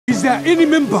Is there any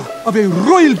member of a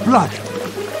royal blood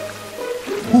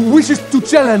who wishes to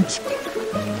challenge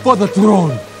for the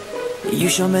throne? You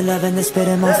show me love and they spit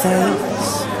in my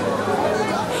face.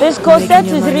 This corset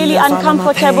is really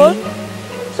uncomfortable.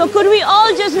 So could we all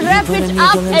just wrap it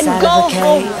up and go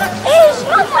home? Hey,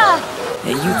 Shmata!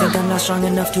 And you think I'm not strong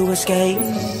enough to escape?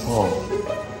 Oh.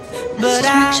 But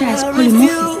structure is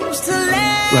polymorphic.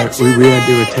 Like we had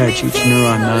to attach each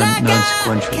neuron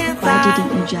non-sequential. Why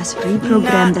didn't you just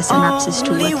reprogram the synapses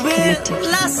to work collectively?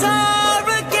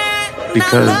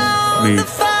 Because we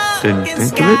didn't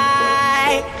think of it?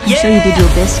 I'm sure you did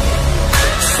your best.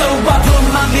 So I put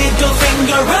my middle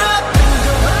finger up.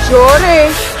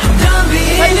 Shuri!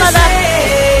 Hey, mother!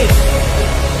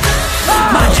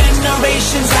 My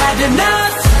generation's had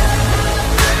enough.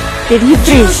 Did he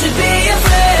freeze? You should be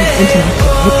afraid.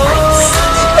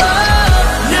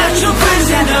 Natural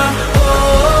prisoner.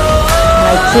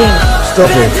 My king.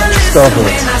 Stop it. Stop it.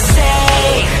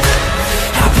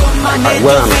 I put my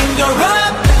middle finger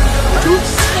up. Don't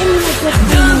say me like that.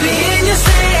 Done being your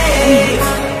slave.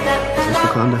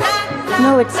 Wakanda. No,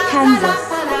 it's Kansas.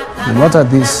 And what are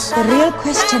these? The real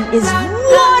question is,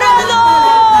 what are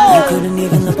those? You couldn't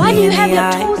even look Why do me you in have the your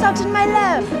eye toes out in my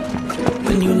lap?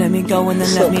 when you let me go and then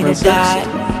left me to die.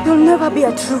 You'll never be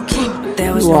a true king.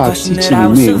 There was You no are question that I teaching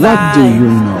would me. survive. What do you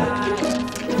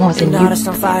know? More The than you. artist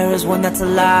on fire is one that's When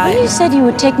alive. you said you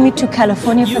would take me to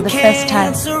California for You the first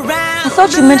time, can't surround I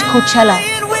thought you meant Coachella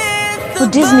with or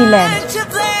the Disneyland. bunch of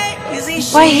lazy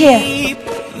Why here? sheep.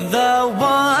 The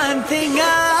one thing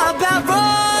about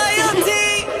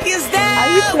royalty is that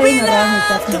Are you playing around with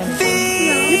that the man?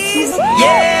 fees.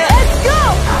 Yeah. Let's go!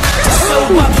 So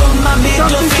I put my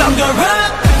middle finger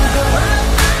up.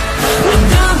 I'm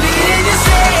done being your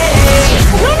slave.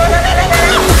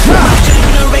 My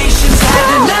generation's had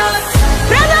enough.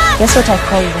 Guess what I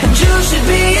call them? You should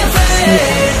be afraid.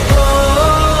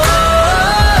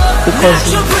 Because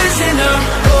Natural prisoner.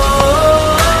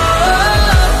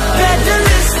 Better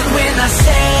listen when I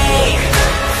say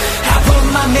I put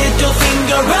my middle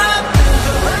finger up.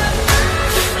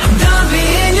 I'm done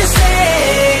being your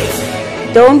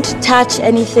slave. don't touch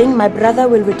anything. My brother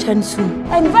will return soon.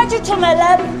 I invite you to my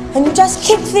lab and you just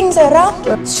kick things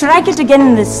around. Strike it again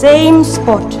in the same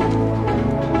spot.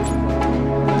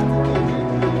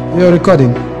 You're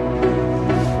recording.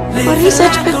 For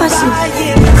research purposes.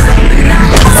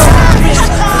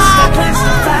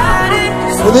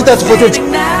 Who did that footage?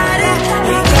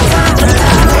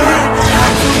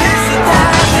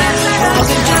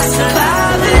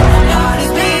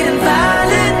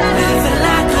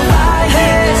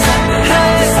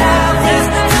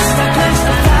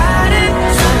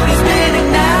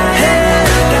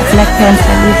 Black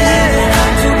Panther lives.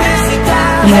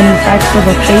 And when we fight for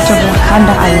the fate of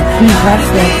Wakanda, I will be right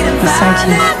there beside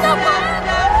him.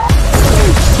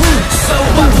 So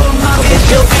I put my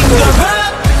middle finger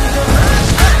up.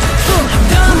 I'm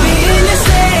done being a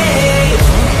slave.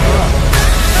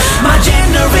 My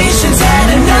generation's had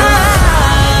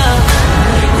enough.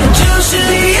 And you should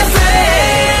be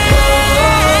afraid.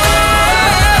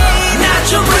 Not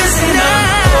your prisoner.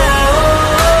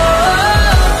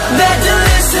 Better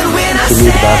listen when I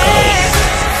say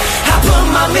I put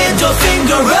my middle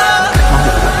finger up.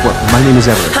 What? My name is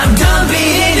Everett. I'm done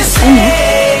being a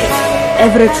slave.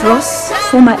 Everett Ross,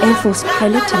 former Air Force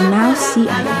pilot and now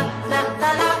CIA.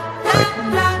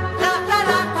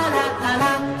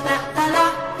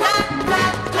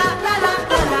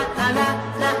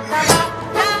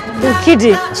 You're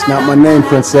kidding. It's not my name,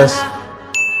 princess.